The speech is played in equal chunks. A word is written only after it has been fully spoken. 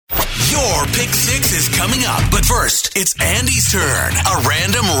Your Pick 6 is coming up. But first, it's Andy's turn. A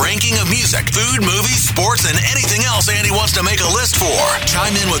random ranking of music, food, movies, sports, and anything else Andy wants to make a list for.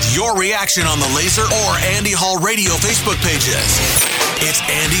 Chime in with your reaction on the Laser or Andy Hall Radio Facebook pages. It's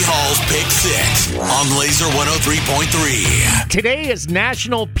Andy Hall's Pick 6 on Laser 103.3. Today is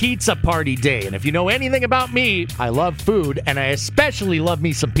National Pizza Party Day, and if you know anything about me, I love food, and I especially love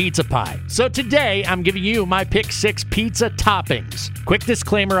me some pizza pie. So today, I'm giving you my Pick 6 pizza toppings. Quick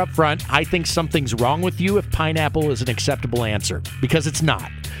disclaimer up front, I think something's wrong with you if pineapple is an acceptable answer, because it's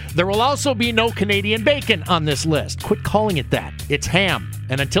not. There will also be no Canadian bacon on this list. Quit calling it that. It's ham.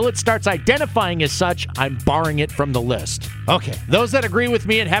 And until it starts identifying as such, I'm barring it from the list. Okay, those that agree with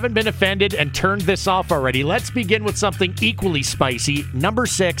me and haven't been offended and turned this off already, let's begin with something equally spicy. Number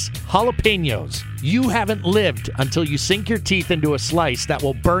 6, jalapenos. You haven't lived until you sink your teeth into a slice that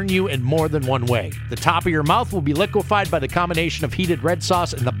will burn you in more than one way. The top of your mouth will be liquefied by the combination of heated red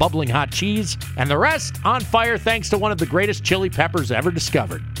sauce and the bubbling hot cheese, and the rest on fire thanks to one of the greatest chili peppers ever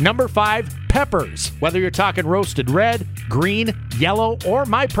discovered. Number 5, peppers. Whether you're talking roasted red, green, yellow, or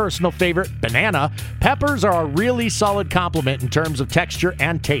my personal favorite, banana, peppers are a really solid complement in terms of texture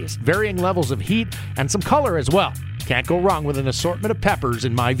and taste, varying levels of heat and some color as well. Can't go wrong with an assortment of peppers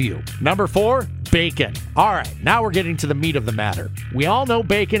in my view. Number 4, bacon. All right, now we're getting to the meat of the matter. We all know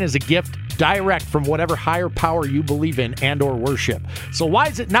bacon is a gift direct from whatever higher power you believe in and or worship. So why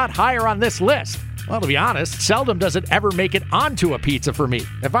is it not higher on this list? Well, to be honest, seldom does it ever make it onto a pizza for me.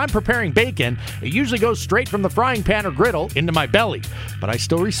 If I'm preparing bacon, it usually goes straight from the frying pan or griddle into my belly. But I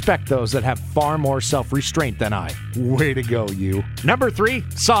still respect those that have far more self-restraint than I. Way to go, you. Number 3,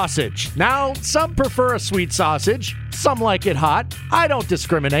 sausage. Now, some prefer a sweet sausage. Some like it hot. I don't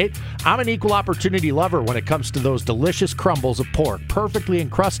discriminate. I'm an equal opportunity lover when it comes to those delicious crumbles of pork, perfectly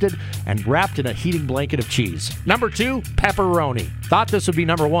encrusted and wrapped in a heating blanket of cheese. Number 2, pepperoni. Thought this would be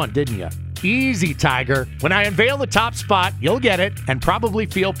number 1, didn't you? Easy, Tiger. When I unveil the top spot, you'll get it and probably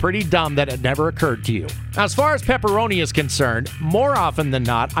feel pretty dumb that it never occurred to you. Now, as far as pepperoni is concerned, more often than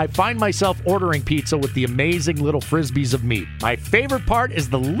not, I find myself ordering pizza with the amazing little frisbees of meat. My favorite part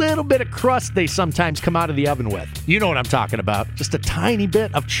is the little bit of crust they sometimes come out of the oven with. You know what I'm talking about. Just a tiny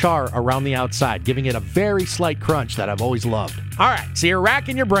bit of char around the outside, giving it a very slight crunch that I've always loved. All right, so you're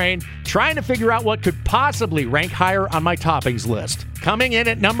racking your brain, trying to figure out what could possibly rank higher on my toppings list. Coming in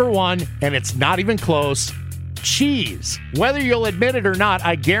at number 1, and it's not even close, cheese. Whether you'll admit it or not,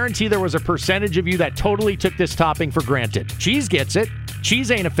 I guarantee there was a percentage of you that totally took this topping for granted. Cheese gets it. Cheese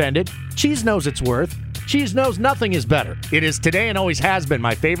ain't offended. Cheese knows its worth. Cheese knows nothing is better. It is today and always has been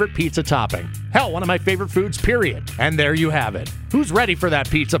my favorite pizza topping. Hell, one of my favorite foods, period. And there you have it. Who's ready for that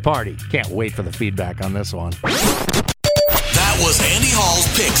pizza party? Can't wait for the feedback on this one. That was Andy Hall's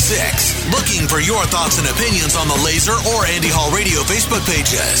Pick 6. Looking for your thoughts and opinions on the Laser or Andy Hall Radio Facebook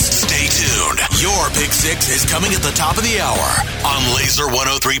pages. Stay tuned. Your Pick 6 is coming at the top of the hour on Laser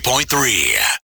 103.3.